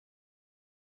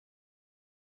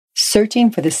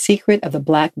Searching for the Secret of the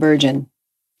Black Virgin.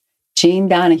 Jean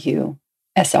Donohue,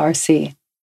 SRC.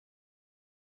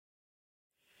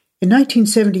 In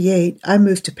 1978, I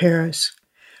moved to Paris.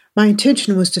 My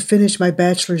intention was to finish my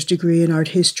bachelor's degree in art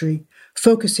history,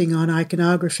 focusing on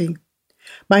iconography.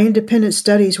 My independent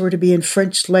studies were to be in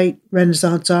French late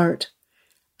Renaissance art.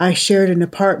 I shared an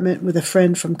apartment with a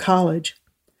friend from college.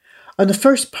 On the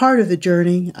first part of the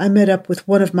journey, I met up with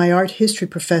one of my art history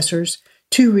professors,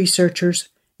 two researchers,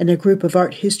 and a group of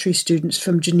art history students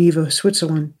from Geneva,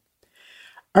 Switzerland.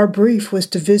 Our brief was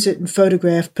to visit and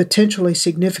photograph potentially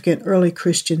significant early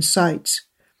Christian sites.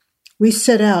 We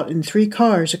set out in 3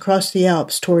 cars across the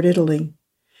Alps toward Italy.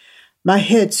 My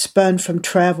head spun from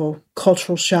travel,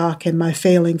 cultural shock, and my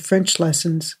failing French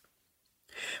lessons.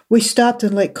 We stopped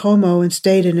in Lake Como and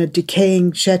stayed in a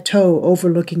decaying chateau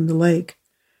overlooking the lake.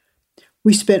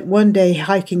 We spent one day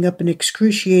hiking up an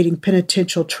excruciating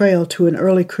penitential trail to an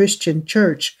early Christian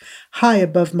church high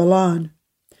above Milan.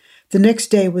 The next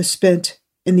day was spent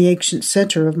in the ancient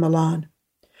center of Milan.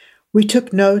 We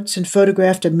took notes and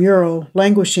photographed a mural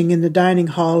languishing in the dining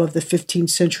hall of the 15th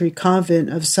century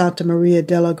convent of Santa Maria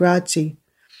delle Grazie.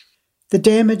 The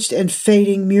damaged and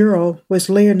fading mural was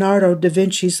Leonardo da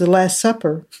Vinci's The Last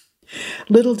Supper.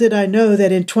 Little did I know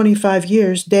that in 25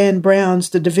 years, Dan Brown's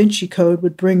The Da Vinci Code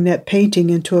would bring that painting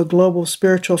into a global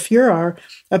spiritual furor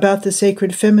about the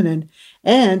sacred feminine,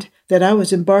 and that I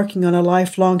was embarking on a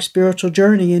lifelong spiritual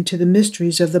journey into the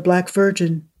mysteries of the Black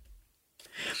Virgin.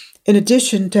 In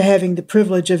addition to having the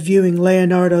privilege of viewing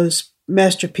Leonardo's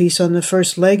masterpiece on the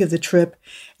first leg of the trip,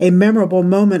 a memorable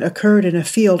moment occurred in a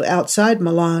field outside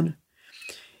Milan.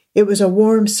 It was a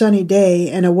warm, sunny day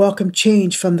and a welcome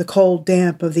change from the cold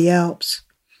damp of the Alps.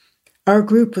 Our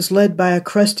group was led by a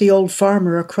crusty old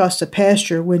farmer across a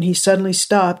pasture when he suddenly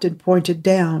stopped and pointed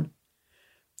down.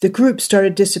 The group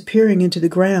started disappearing into the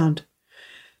ground.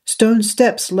 Stone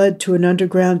steps led to an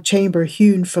underground chamber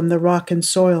hewn from the rock and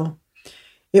soil.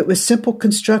 It was simple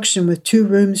construction with 2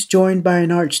 rooms joined by an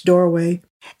arched doorway,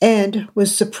 and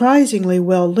was surprisingly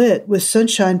well lit with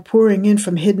sunshine pouring in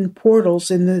from hidden portals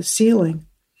in the ceiling.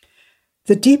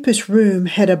 The deepest room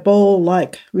had a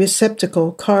bowl-like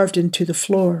receptacle carved into the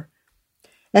floor.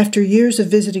 After years of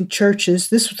visiting churches,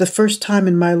 this was the first time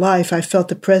in my life I felt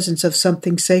the presence of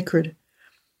something sacred.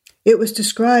 It was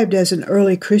described as an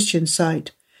early Christian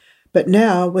site, but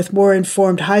now, with more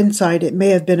informed hindsight, it may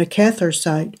have been a Cathar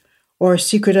site or a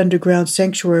secret underground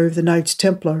sanctuary of the Knights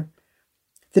Templar.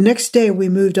 The next day we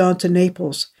moved on to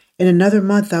Naples. In another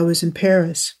month I was in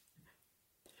Paris.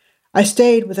 I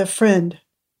stayed with a friend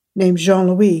named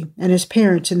Jean-Louis and his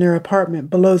parents in their apartment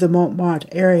below the Montmartre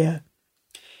area.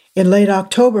 In late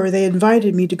October, they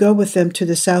invited me to go with them to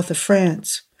the south of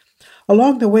France.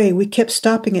 Along the way, we kept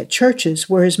stopping at churches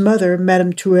where his mother,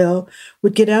 Madame Truel,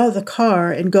 would get out of the car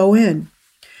and go in.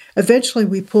 Eventually,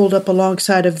 we pulled up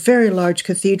alongside a very large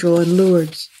cathedral in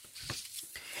Lourdes.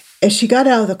 As she got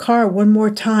out of the car one more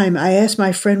time, I asked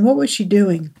my friend what was she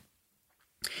doing.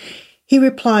 He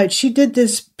replied she did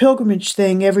this pilgrimage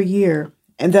thing every year,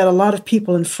 and that a lot of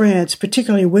people in France,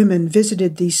 particularly women,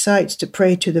 visited these sites to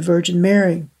pray to the Virgin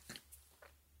Mary.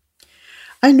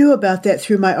 I knew about that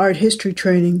through my art history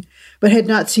training, but had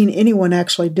not seen anyone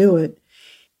actually do it.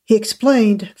 He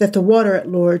explained that the water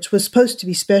at Lourdes was supposed to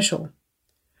be special.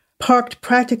 Parked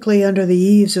practically under the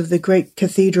eaves of the great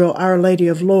cathedral Our Lady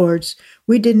of Lourdes,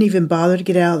 we didn't even bother to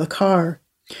get out of the car.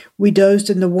 We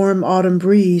dozed in the warm autumn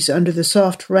breeze under the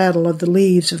soft rattle of the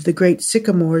leaves of the great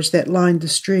sycamores that lined the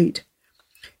street.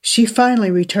 She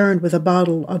finally returned with a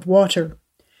bottle of water.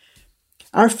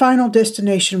 Our final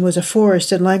destination was a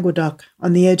forest in Languedoc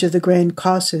on the edge of the Grand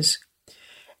Causes.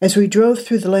 As we drove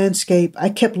through the landscape, I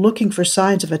kept looking for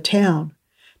signs of a town.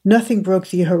 Nothing broke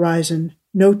the horizon,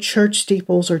 no church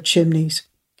steeples or chimneys.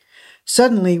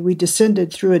 Suddenly, we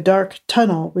descended through a dark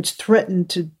tunnel which threatened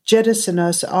to jettison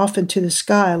us off into the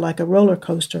sky like a roller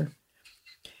coaster.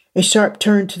 A sharp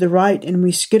turn to the right, and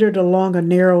we skittered along a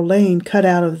narrow lane cut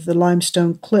out of the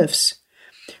limestone cliffs.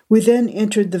 We then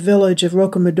entered the village of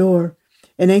Rocamadour,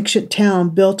 an ancient town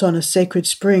built on a sacred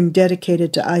spring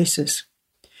dedicated to Isis.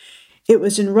 It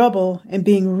was in rubble and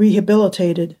being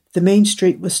rehabilitated. The main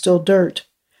street was still dirt.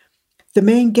 The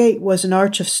main gate was an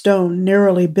arch of stone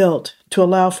narrowly built to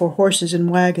allow for horses and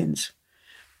wagons.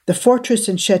 The fortress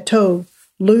and chateau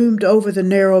loomed over the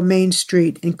narrow main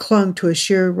street and clung to a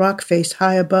sheer rock face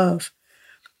high above.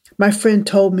 My friend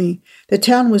told me the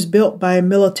town was built by a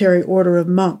military order of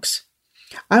monks.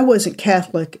 I wasn't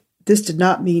Catholic. This did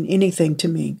not mean anything to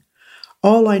me.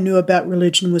 All I knew about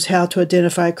religion was how to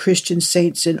identify Christian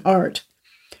saints in art.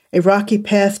 A rocky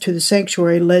path to the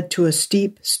sanctuary led to a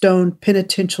steep stone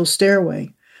penitential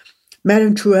stairway.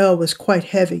 Madame Truel was quite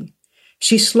heavy.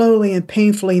 She slowly and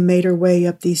painfully made her way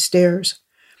up these stairs.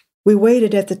 We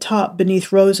waited at the top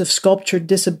beneath rows of sculptured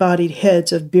disembodied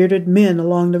heads of bearded men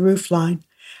along the roofline.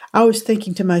 I was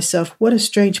thinking to myself, what a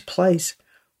strange place.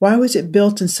 Why was it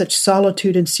built in such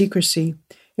solitude and secrecy?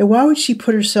 And why would she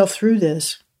put herself through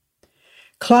this?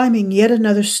 Climbing yet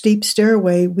another steep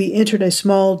stairway, we entered a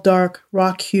small, dark,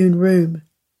 rock-hewn room.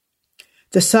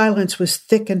 The silence was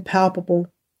thick and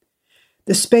palpable.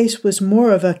 The space was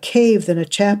more of a cave than a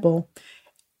chapel.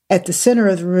 At the center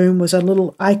of the room was a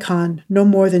little icon, no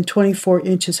more than 24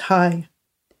 inches high.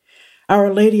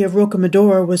 Our Lady of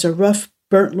Rocamadour was a rough,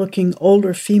 burnt-looking,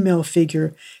 older female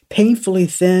figure, painfully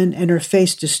thin and her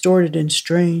face distorted and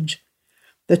strange.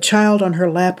 The child on her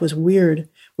lap was weird,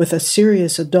 with a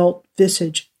serious adult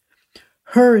visage.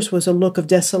 Hers was a look of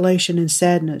desolation and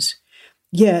sadness,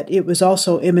 yet it was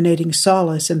also emanating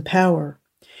solace and power.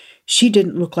 She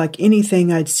didn't look like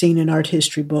anything I'd seen in art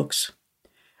history books.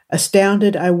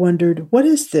 Astounded, I wondered, what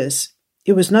is this?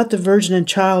 It was not the Virgin and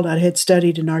Child I had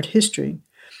studied in art history.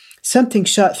 Something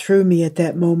shot through me at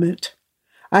that moment.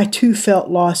 I too felt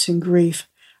loss and grief.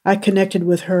 I connected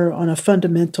with her on a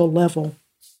fundamental level.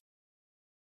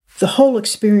 The whole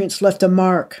experience left a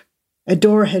mark. A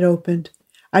door had opened.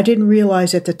 I didn't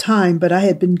realize at the time, but I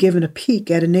had been given a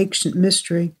peek at an ancient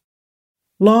mystery.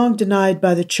 Long denied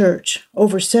by the Church,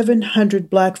 over 700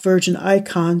 Black Virgin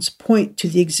icons point to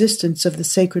the existence of the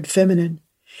sacred feminine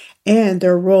and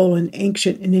their role in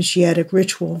ancient initiatic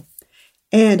ritual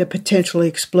and a potentially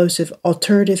explosive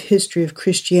alternative history of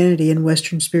Christianity and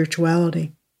Western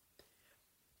spirituality.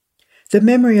 The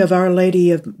memory of Our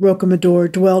Lady of Rocamadour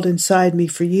dwelled inside me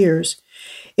for years.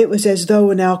 It was as though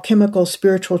an alchemical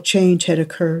spiritual change had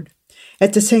occurred.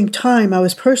 At the same time, I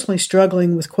was personally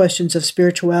struggling with questions of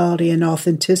spirituality and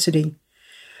authenticity.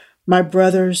 My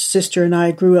brothers, sister, and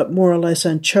I grew up more or less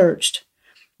unchurched.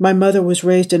 My mother was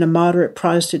raised in a moderate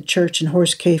Protestant church in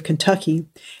Horse Cave, Kentucky,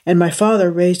 and my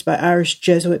father raised by Irish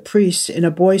Jesuit priests in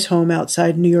a boys' home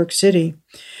outside New York City.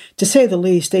 To say the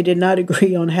least, they did not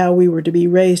agree on how we were to be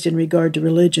raised in regard to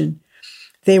religion.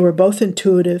 They were both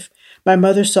intuitive. My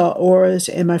mother saw auras,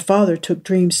 and my father took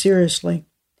dreams seriously.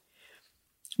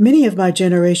 Many of my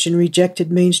generation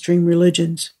rejected mainstream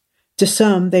religions. To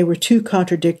some, they were too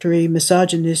contradictory,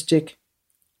 misogynistic,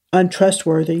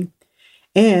 untrustworthy,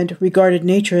 and regarded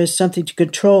nature as something to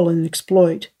control and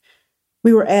exploit.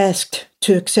 We were asked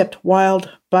to accept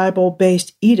wild,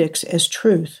 Bible-based edicts as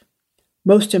truth.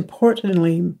 Most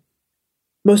importantly,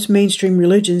 most mainstream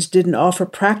religions didn't offer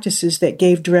practices that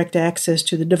gave direct access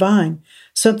to the divine,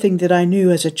 something that I knew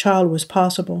as a child was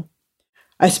possible.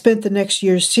 I spent the next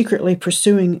years secretly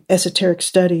pursuing esoteric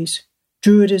studies,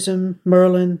 Druidism,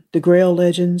 Merlin, the Grail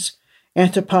legends,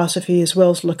 anthroposophy, as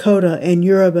well as Lakota and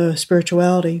Yoruba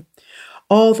spirituality.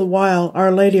 All the while,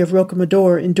 Our Lady of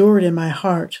Rocamadour endured in my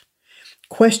heart.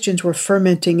 Questions were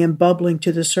fermenting and bubbling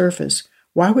to the surface.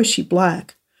 Why was she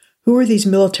black? Who were these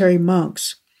military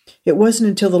monks? It wasn't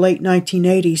until the late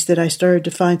 1980s that I started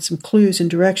to find some clues and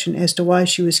direction as to why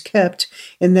she was kept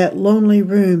in that lonely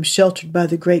room sheltered by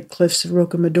the great cliffs of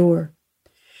Rocamadour.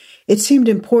 It seemed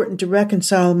important to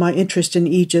reconcile my interest in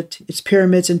Egypt, its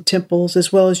pyramids and temples,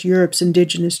 as well as Europe's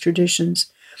indigenous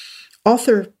traditions.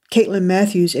 Author Caitlin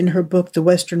Matthews, in her book The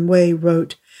Western Way,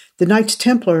 wrote, "The Knights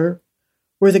Templar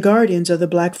were the guardians of the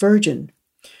Black Virgin."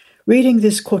 Reading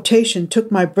this quotation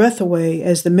took my breath away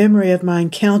as the memory of my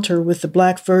encounter with the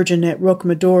Black Virgin at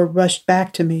Rocamadour rushed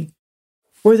back to me.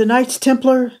 Were the Knights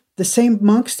Templar the same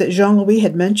monks that Jean-Louis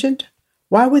had mentioned?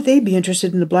 Why would they be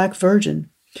interested in the Black Virgin?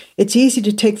 It's easy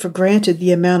to take for granted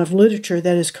the amount of literature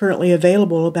that is currently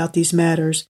available about these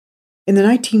matters. In the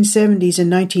 1970s and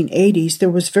 1980s, there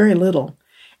was very little,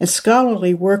 and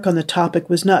scholarly work on the topic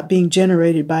was not being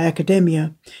generated by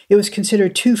academia. It was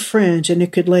considered too fringe, and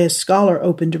it could lay a scholar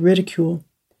open to ridicule.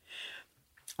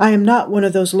 I am not one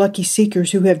of those lucky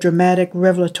seekers who have dramatic,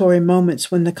 revelatory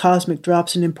moments when the cosmic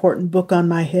drops an important book on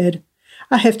my head.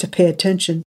 I have to pay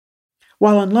attention.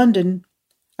 While in London,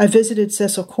 I visited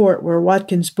Cecil Court, where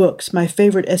Watkins Books, my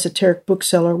favorite esoteric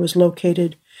bookseller, was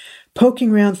located.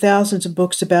 Poking around thousands of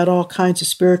books about all kinds of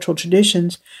spiritual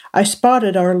traditions, I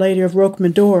spotted Our Lady of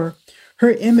Rocamadour.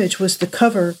 Her image was the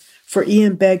cover for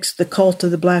Ian Begg's The Cult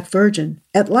of the Black Virgin.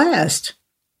 At last!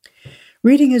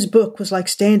 Reading his book was like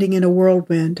standing in a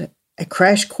whirlwind, a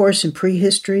crash course in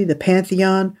prehistory, the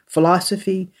pantheon,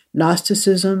 philosophy,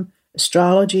 Gnosticism,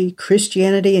 astrology,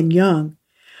 Christianity, and Jung.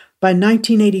 By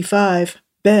 1985,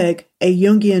 Begg, a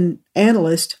Jungian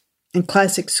analyst and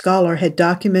classic scholar, had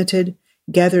documented,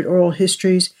 gathered oral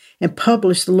histories, and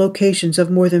published the locations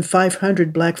of more than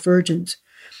 500 Black Virgins.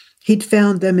 He'd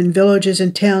found them in villages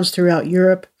and towns throughout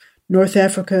Europe, North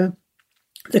Africa,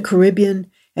 the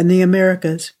Caribbean, and the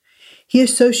Americas. He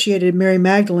associated Mary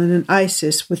Magdalene and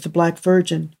Isis with the Black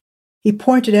Virgin. He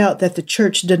pointed out that the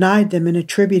church denied them and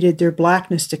attributed their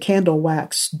blackness to candle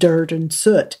wax, dirt, and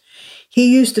soot.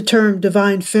 He used the term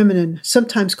divine feminine,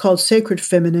 sometimes called sacred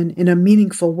feminine, in a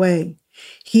meaningful way.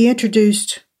 He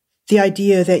introduced the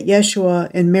idea that Yeshua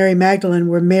and Mary Magdalene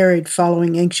were married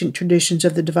following ancient traditions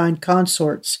of the divine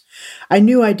consorts. I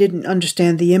knew I didn't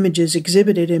understand the images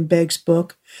exhibited in Begg's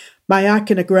book. My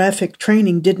iconographic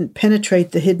training didn't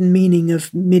penetrate the hidden meaning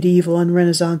of medieval and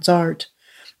Renaissance art.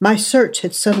 My search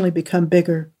had suddenly become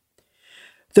bigger.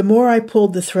 The more I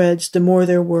pulled the threads, the more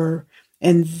there were,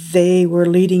 and they were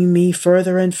leading me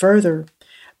further and further.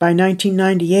 By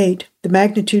 1998, the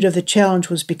magnitude of the challenge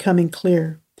was becoming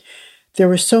clear. There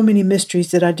were so many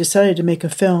mysteries that I decided to make a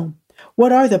film.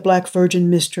 What are the Black Virgin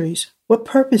mysteries? What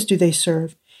purpose do they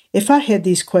serve? If I had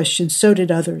these questions, so did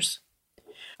others.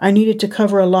 I needed to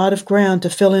cover a lot of ground to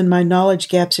fill in my knowledge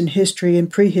gaps in history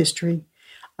and prehistory.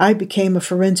 I became a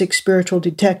forensic spiritual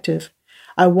detective.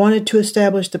 I wanted to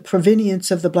establish the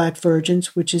provenience of the Black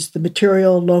Virgins, which is the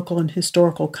material, local, and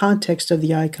historical context of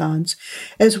the icons,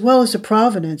 as well as the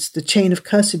provenance, the chain of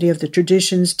custody of the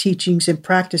traditions, teachings, and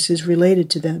practices related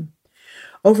to them.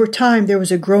 Over time, there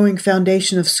was a growing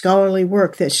foundation of scholarly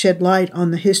work that shed light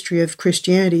on the history of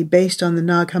Christianity based on the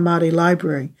Nag Hammadi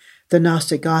library, the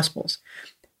Gnostic Gospels,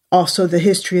 also the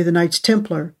history of the Knights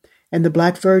Templar, and the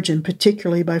Black Virgin,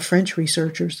 particularly by French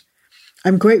researchers.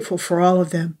 I'm grateful for all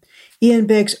of them. Ian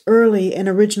Begg's early and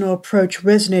original approach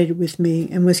resonated with me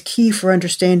and was key for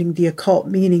understanding the occult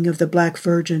meaning of the Black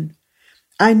Virgin.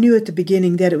 I knew at the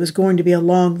beginning that it was going to be a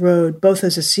long road, both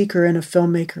as a seeker and a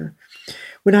filmmaker.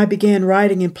 When I began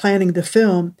writing and planning the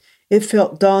film, it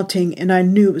felt daunting and I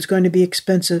knew it was going to be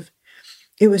expensive.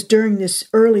 It was during this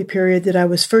early period that I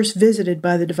was first visited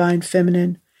by the Divine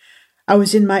Feminine. I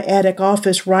was in my attic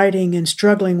office writing and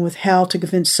struggling with how to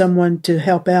convince someone to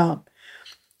help out.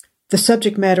 The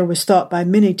subject matter was thought by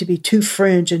many to be too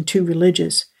fringe and too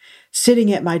religious.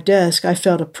 Sitting at my desk, I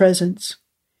felt a presence.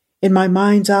 In my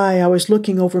mind's eye, I was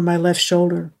looking over my left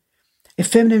shoulder. A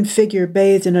feminine figure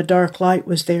bathed in a dark light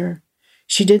was there.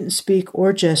 She didn't speak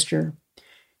or gesture.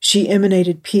 She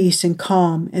emanated peace and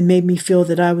calm and made me feel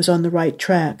that I was on the right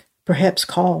track, perhaps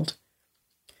called.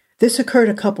 This occurred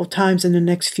a couple times in the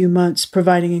next few months,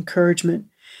 providing encouragement.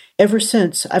 Ever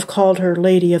since, I've called her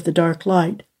Lady of the Dark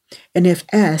Light, and if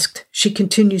asked, she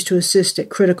continues to assist at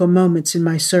critical moments in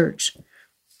my search.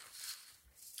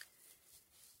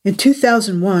 In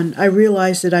 2001, I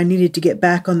realized that I needed to get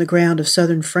back on the ground of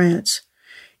southern France.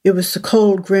 It was the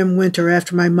cold, grim winter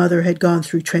after my mother had gone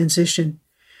through transition.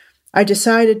 I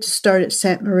decided to start at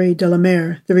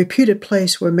Sainte-Marie-de-la-Mer, the reputed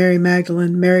place where Mary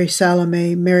Magdalene, Mary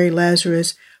Salome, Mary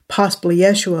Lazarus, possibly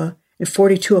Yeshua, and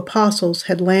 42 apostles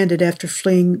had landed after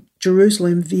fleeing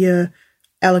Jerusalem via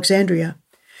Alexandria.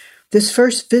 This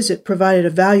first visit provided a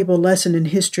valuable lesson in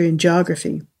history and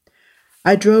geography.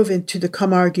 I drove into the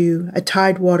Camargue, a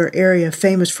tidewater area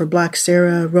famous for Black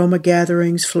Sarah, Roma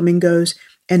gatherings, flamingos,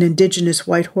 and indigenous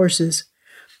white horses.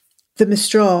 The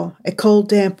Mistral, a cold,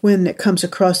 damp wind that comes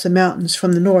across the mountains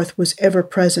from the north, was ever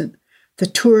present. The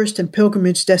tourist and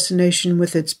pilgrimage destination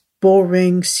with its bull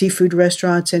ring, seafood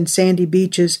restaurants, and sandy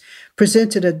beaches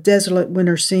presented a desolate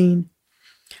winter scene.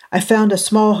 I found a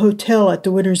small hotel at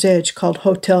the winter's edge called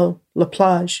Hotel La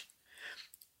Plage,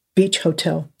 Beach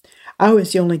Hotel. I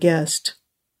was the only guest.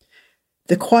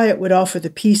 The quiet would offer the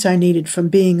peace I needed from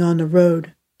being on the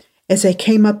road. As I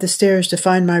came up the stairs to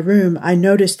find my room, I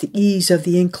noticed the ease of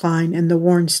the incline and the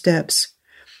worn steps.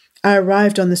 I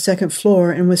arrived on the second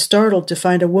floor and was startled to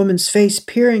find a woman's face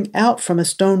peering out from a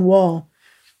stone wall.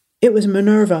 It was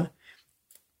Minerva,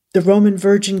 the Roman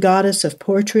virgin goddess of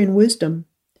poetry and wisdom.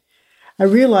 I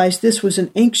realized this was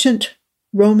an ancient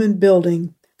Roman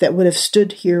building that would have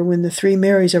stood here when the three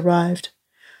Marys arrived.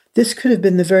 This could have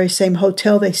been the very same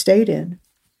hotel they stayed in.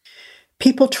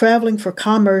 People traveling for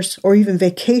commerce or even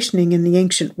vacationing in the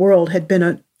ancient world had been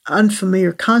an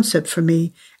unfamiliar concept for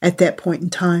me at that point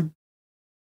in time.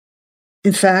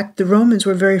 In fact, the Romans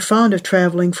were very fond of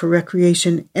traveling for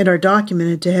recreation and are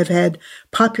documented to have had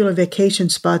popular vacation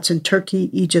spots in Turkey,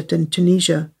 Egypt, and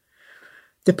Tunisia.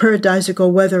 The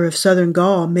paradisiacal weather of southern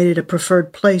Gaul made it a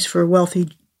preferred place for wealthy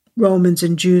Romans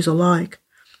and Jews alike.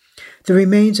 The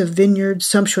remains of vineyards,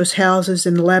 sumptuous houses,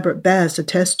 and elaborate baths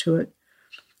attest to it.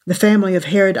 The family of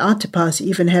Herod Antipas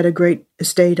even had a great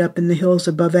estate up in the hills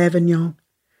above Avignon.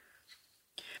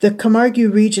 The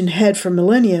Camargue region had for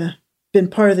millennia been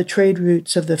part of the trade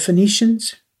routes of the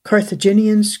Phoenicians,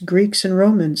 Carthaginians, Greeks, and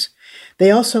Romans.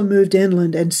 They also moved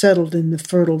inland and settled in the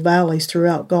fertile valleys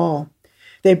throughout Gaul.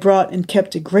 They brought and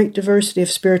kept a great diversity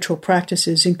of spiritual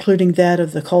practices, including that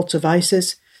of the cults of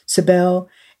Isis, Cybele,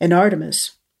 and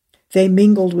Artemis. They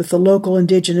mingled with the local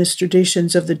indigenous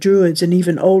traditions of the Druids and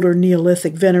even older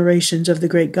Neolithic venerations of the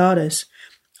great goddess.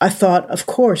 I thought, of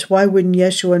course, why wouldn't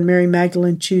Yeshua and Mary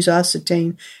Magdalene choose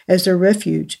Occitan as their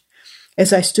refuge?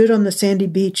 As I stood on the sandy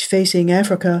beach facing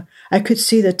Africa, I could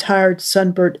see the tired,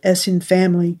 sunburnt Essin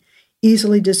family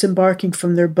easily disembarking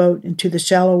from their boat into the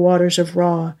shallow waters of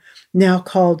Ra, now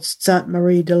called Sainte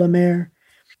Marie de la Mer.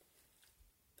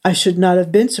 I should not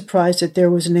have been surprised that there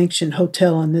was an ancient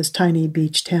hotel in this tiny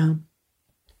beach town.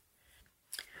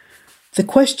 The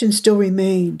question still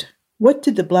remained, what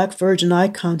did the Black Virgin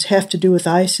icons have to do with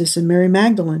Isis and Mary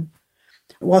Magdalene?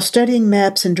 While studying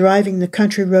maps and driving the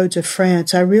country roads of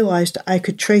France, I realized I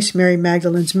could trace Mary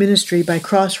Magdalene's ministry by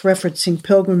cross-referencing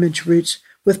pilgrimage routes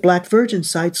with Black Virgin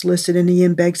sites listed in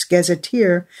Iambeg's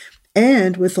Gazetteer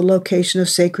and with the location of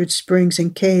sacred springs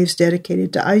and caves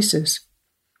dedicated to Isis.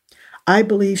 I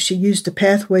believe she used the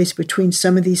pathways between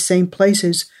some of these same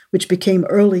places which became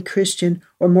early Christian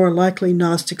or more likely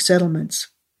Gnostic settlements.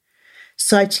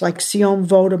 Sites like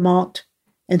Sion-Vaudemont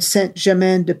and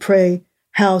Saint-Germain-des-Prés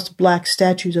housed black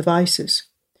statues of Isis.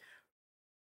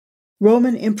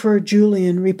 Roman Emperor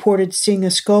Julian reported seeing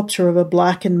a sculpture of a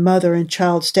blackened mother and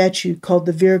child statue called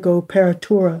the Virgo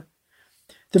Paratura,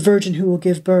 the Virgin who will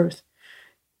give birth,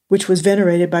 which was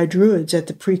venerated by Druids at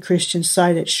the pre-Christian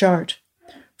site at Chartres.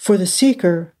 For the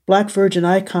seeker, Black Virgin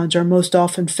icons are most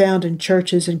often found in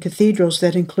churches and cathedrals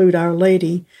that include Our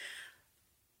Lady,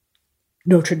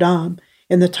 Notre Dame,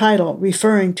 in the title,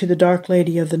 referring to the Dark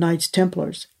Lady of the Knights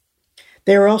Templars.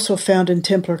 They are also found in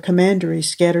Templar commanderies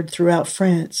scattered throughout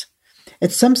France.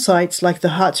 At some sites, like the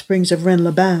hot springs of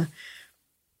Rennes-les-Bains,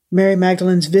 Mary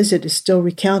Magdalene's visit is still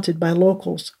recounted by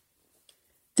locals.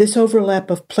 This overlap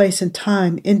of place and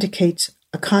time indicates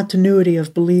a continuity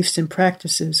of beliefs and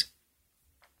practices.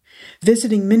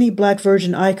 Visiting many Black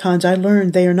Virgin icons, I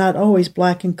learned they are not always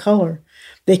black in color.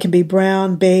 They can be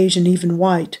brown, beige, and even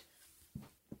white.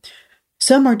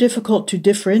 Some are difficult to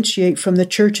differentiate from the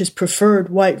Church's preferred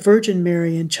white Virgin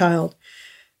Mary and Child.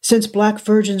 Since Black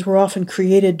Virgins were often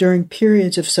created during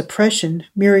periods of suppression,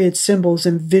 myriad symbols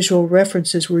and visual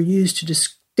references were used to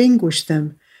distinguish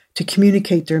them, to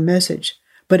communicate their message.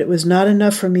 But it was not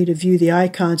enough for me to view the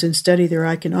icons and study their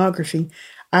iconography.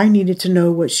 I needed to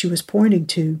know what she was pointing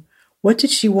to. What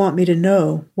did she want me to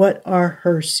know? What are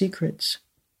her secrets?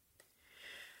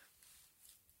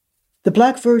 The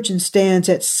Black Virgin stands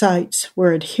at sites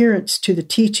where adherents to the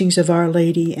teachings of Our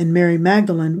Lady and Mary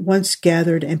Magdalene once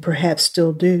gathered and perhaps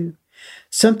still do.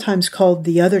 Sometimes called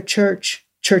the Other Church,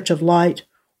 Church of Light,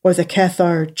 or the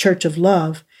Cathar Church of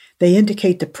Love, they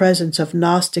indicate the presence of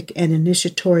Gnostic and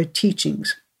initiatory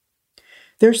teachings.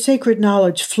 Their sacred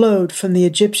knowledge flowed from the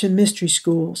Egyptian mystery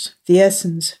schools, the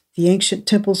Essens, the ancient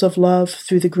temples of love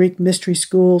through the Greek mystery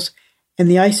schools, and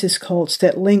the Isis cults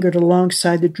that lingered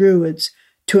alongside the Druids,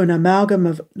 to an amalgam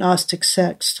of Gnostic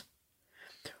sects.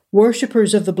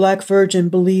 Worshippers of the Black Virgin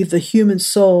believe the human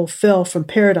soul fell from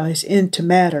paradise into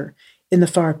matter in the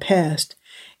far past,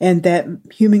 and that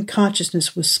human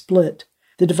consciousness was split.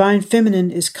 The divine feminine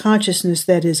is consciousness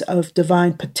that is of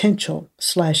divine potential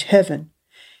 / heaven,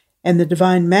 and the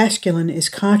divine masculine is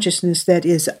consciousness that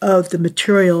is of the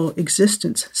material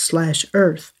existence /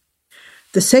 earth.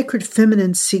 The sacred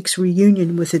feminine seeks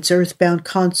reunion with its earthbound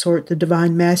consort, the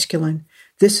divine masculine.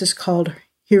 This is called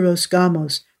Hieros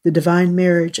Gamos, the divine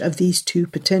marriage of these two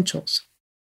potentials.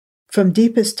 From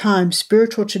deepest times,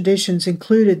 spiritual traditions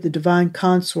included the divine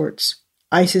consorts,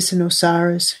 Isis and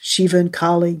Osiris, Shiva and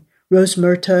Kali, Rose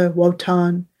Myrta,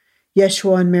 Wotan,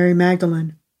 Yeshua and Mary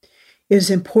Magdalene. It is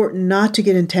important not to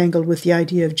get entangled with the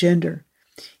idea of gender.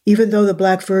 Even though the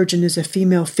Black Virgin is a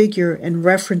female figure and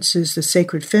references the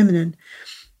sacred feminine,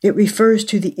 it refers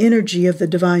to the energy of the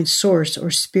divine source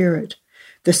or spirit.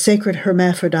 The sacred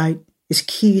hermaphrodite is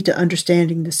key to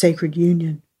understanding the sacred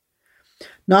union.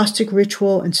 Gnostic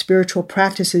ritual and spiritual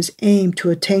practices aim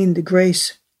to attain the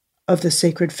grace of the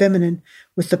sacred feminine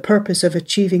with the purpose of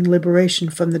achieving liberation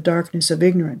from the darkness of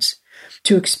ignorance,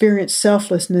 to experience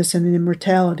selflessness and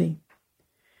immortality.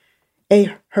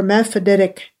 A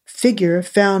hermaphroditic figure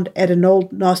found at an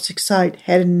old Gnostic site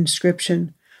had an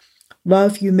inscription,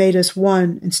 "Love, you made us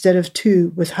one instead of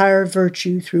two, with higher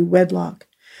virtue through wedlock."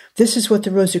 This is what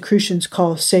the Rosicrucians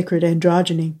call sacred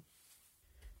androgyny.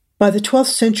 By the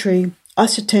 12th century,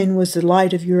 Occitan was the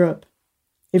light of Europe,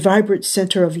 a vibrant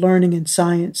center of learning and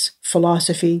science,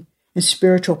 philosophy, and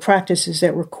spiritual practices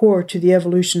that were core to the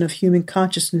evolution of human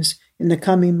consciousness in the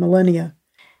coming millennia.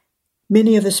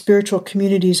 Many of the spiritual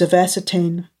communities of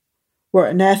Occitan were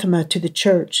anathema to the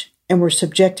Church, and were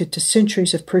subjected to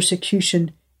centuries of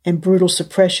persecution and brutal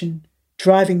suppression,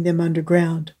 driving them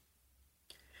underground.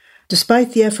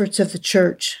 Despite the efforts of the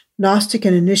Church, Gnostic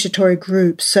and initiatory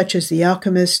groups such as the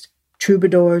Alchemists,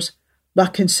 Troubadours, La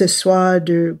Concessoire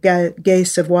de Gai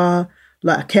Savoir,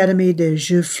 La Académie des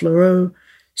Jeux Floraux,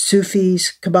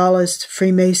 Sufis, Kabbalists,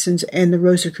 Freemasons, and the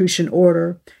Rosicrucian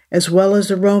Order, as well as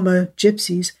the Roma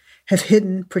gypsies, have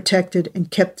hidden, protected,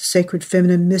 and kept the sacred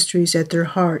feminine mysteries at their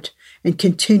heart and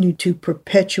continue to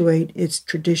perpetuate its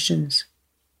traditions.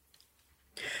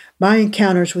 My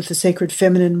encounters with the sacred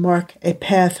feminine mark a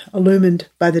path illumined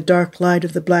by the dark light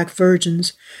of the Black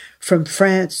Virgins from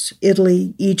France,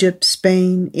 Italy, Egypt,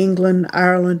 Spain, England,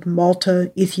 Ireland,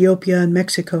 Malta, Ethiopia, and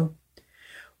Mexico.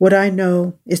 What I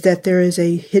know is that there is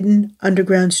a hidden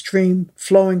underground stream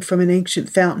flowing from an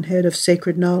ancient fountainhead of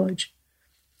sacred knowledge.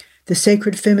 The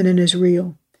sacred feminine is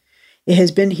real. It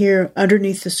has been here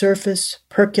underneath the surface,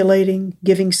 percolating,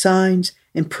 giving signs,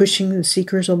 and pushing the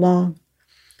seekers along.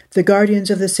 The guardians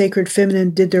of the sacred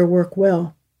feminine did their work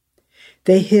well.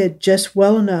 They hid just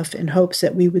well enough in hopes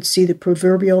that we would see the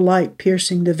proverbial light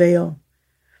piercing the veil.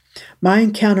 My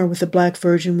encounter with the Black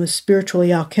Virgin was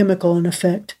spiritually alchemical in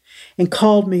effect, and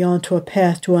called me onto a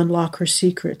path to unlock her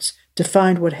secrets, to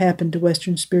find what happened to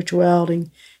Western spirituality,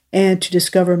 and to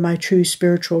discover my true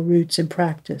spiritual roots and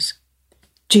practice.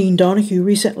 Jean Donohue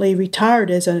recently retired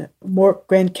as a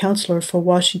Grand Counselor for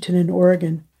Washington and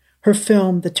Oregon. Her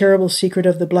film, The Terrible Secret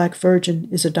of the Black Virgin,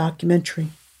 is a documentary.